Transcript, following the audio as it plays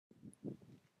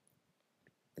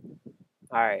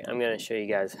Alright, I'm going to show you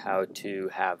guys how to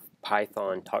have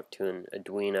Python talk to an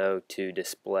Arduino to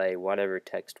display whatever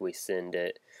text we send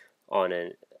it on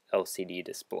an LCD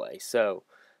display. So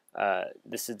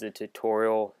this is the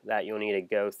tutorial that you'll need to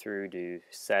go through to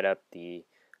set up the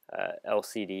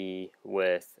LCD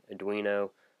with Arduino.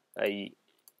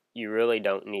 You really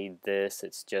don't need this,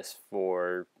 it's just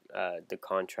for the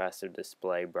contrast of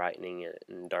display, brightening it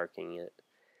and darkening it.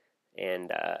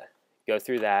 And go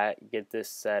through that, get this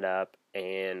set up,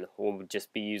 and we'll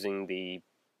just be using the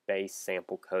base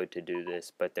sample code to do this,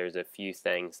 but there's a few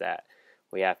things that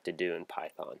we have to do in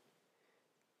Python.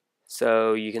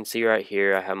 So you can see right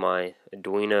here I have my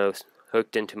Arduino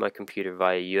hooked into my computer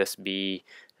via USB,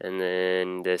 and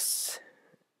then this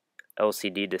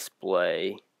LCD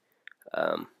display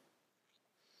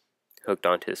hooked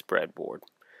onto this breadboard.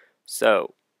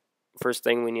 So first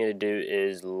thing we need to do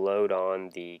is load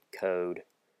on the code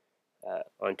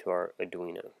onto our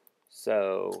Arduino.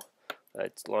 So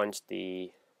let's launch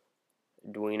the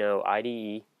Arduino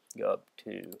IDE, go up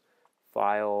to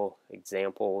File,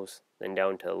 Examples, then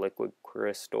down to Liquid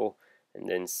Crystal, and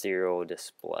then Serial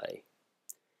Display.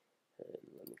 And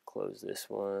let me close this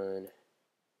one,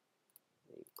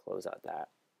 close out that.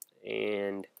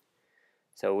 And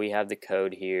so we have the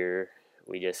code here.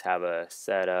 We just have a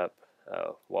setup,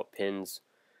 what pins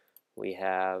we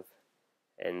have,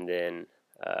 and then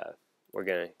we're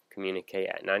going to communicate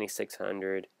at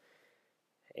 9600,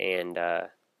 and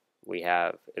we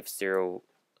have if serial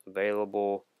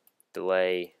available,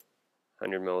 delay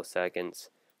 100 milliseconds,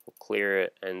 we'll clear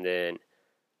it, and then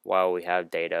while we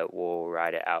have data we'll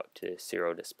write it out to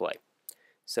serial display.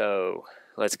 So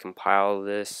let's compile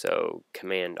this. So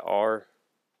Command R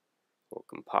will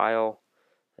compile,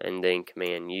 and then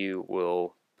Command U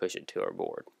will push it to our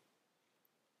board.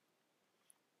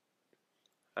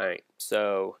 Alright,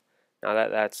 so now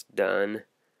that that's done,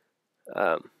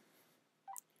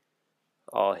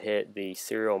 I'll hit the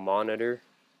serial monitor.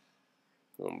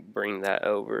 We'll bring that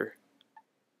over,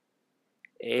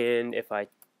 and if I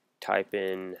type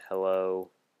in hello,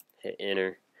 hit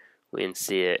enter, we can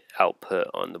see it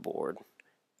output on the board,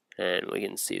 and we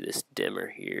can see this dimmer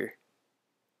here.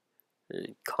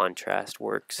 The contrast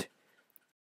works.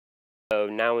 So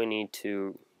now we need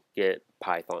to get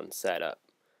Python set up.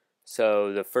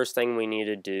 So the first thing we need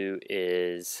to do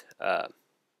is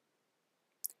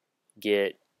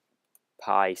get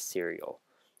PiCreepy.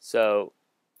 So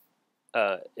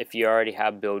if you already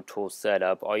have build tools set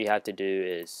up, all you have to do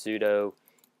is sudo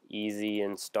easy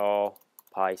install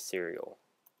PiCreepy.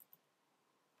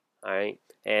 Alright,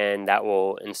 and that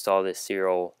will install this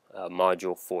serial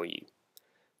module for you.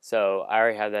 So I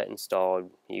already have that installed.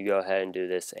 You go ahead and do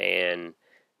this, and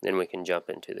then we can jump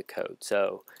into the code.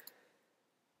 So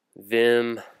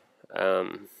vim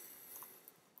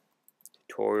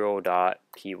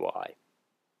tutorial.py,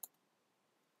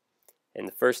 and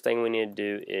the first thing we need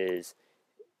to do is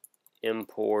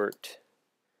import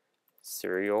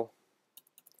serial,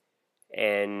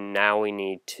 and now we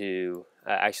need to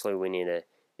we need to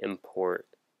import,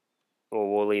 well,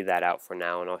 we'll leave that out for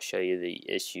now, and I'll show you the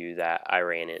issue that I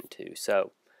ran into.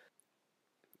 So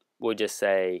we'll just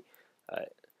say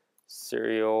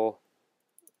serial,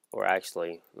 or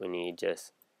actually we need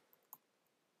just,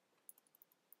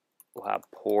 we'll have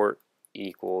port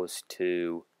equals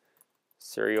to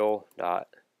serial dot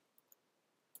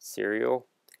serial,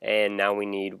 and now we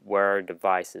need where our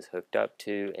device is hooked up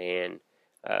to, and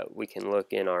we can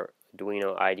look in our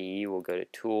Arduino IDE. We'll go to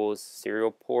Tools,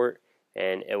 Serial Port,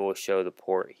 and it will show the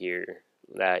port here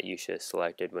that you should have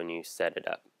selected when you set it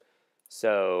up.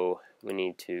 So we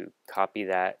need to copy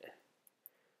that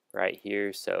right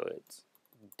here. So it's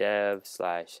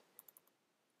dev/tyйл,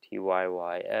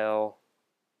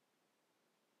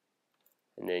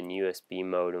 and then USB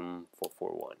modem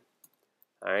 441.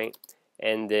 Alright,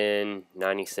 and then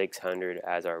 9600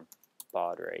 as our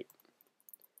baud rate.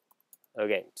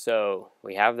 Okay, so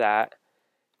we have that.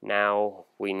 Now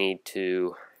we need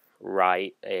to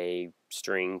write a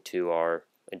string to our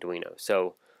Arduino.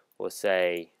 So we'll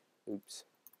say, oops,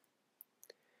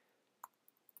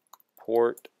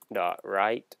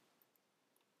 port.write,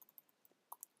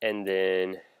 and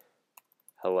then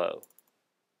hello.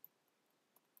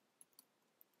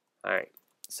 Alright,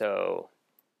 so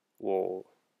we'll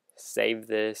save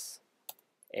this,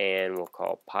 and we'll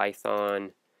call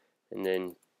Python, and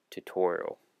then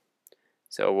tutorial.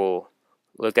 So we'll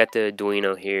look at the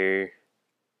Arduino here,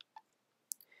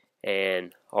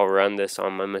 and I'll run this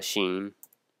on my machine,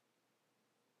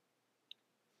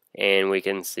 and we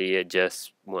can see it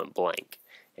just went blank.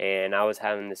 And I was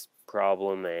having this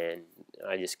problem, and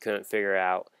I just couldn't figure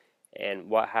out. And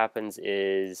what happens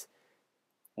is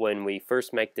when we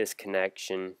first make this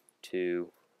connection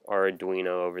to our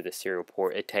Arduino over the serial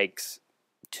port, it takes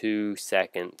 2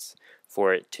 seconds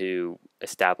for it to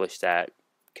establish that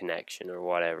connection or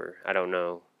whatever. I don't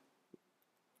know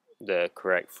the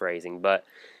correct phrasing, but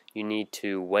you need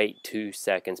to wait 2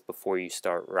 seconds before you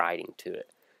start writing to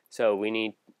it. So we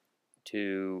need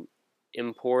to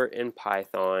import in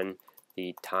Python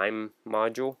the time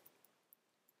module,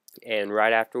 and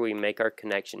right after we make our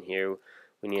connection here,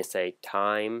 we need to say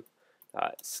time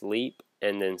sleep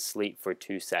and then sleep for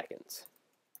 2 seconds.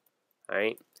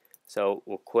 Alright, so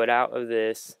we'll quit out of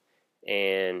this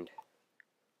and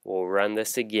we'll run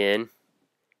this again,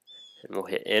 and we'll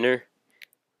hit enter.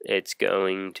 It's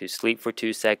going to sleep for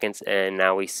 2 seconds, and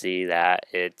now we see that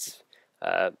it's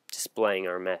displaying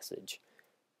our message.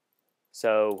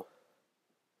 So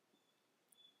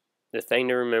the thing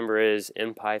to remember is,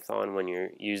 in Python, when you're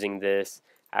using this,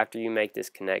 after you make this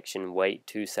connection, wait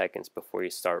 2 seconds before you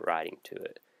start writing to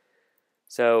it.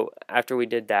 So after we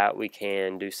did that, we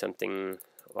can do something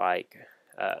like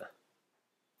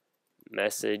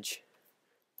message,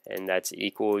 and that's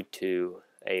equal to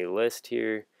a list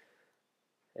here,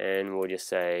 and we'll just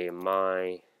say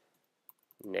my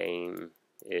name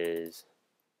is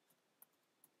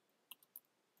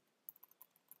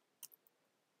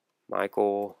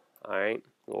Michael. Alright,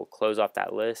 we'll close off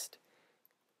that list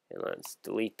and let's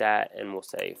delete that, and we'll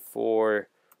say for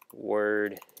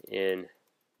word in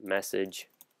message,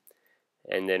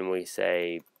 and then we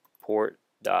say port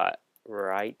dot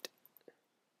write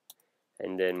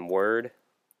and then word,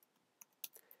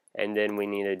 and then we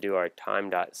need to do our time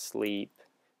dot sleep,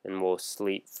 and we'll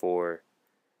sleep for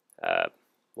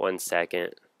 1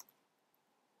 second,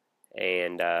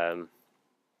 and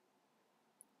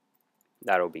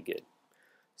that'll be good.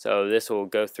 So this will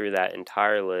go through that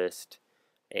entire list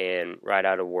and write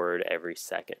out a word every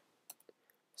second.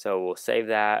 So we'll save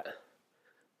that.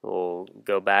 We'll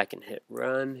go back and hit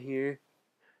run here.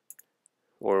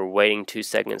 We're waiting 2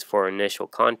 seconds for initial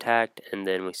contact, and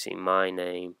then we see my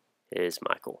name is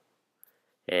Michael.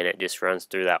 And it just runs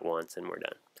through that once and we're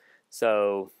done.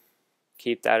 So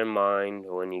keep that in mind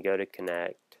when you go to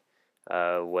connect.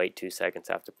 Wait 2 seconds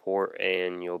after port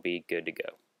and you'll be good to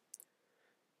go.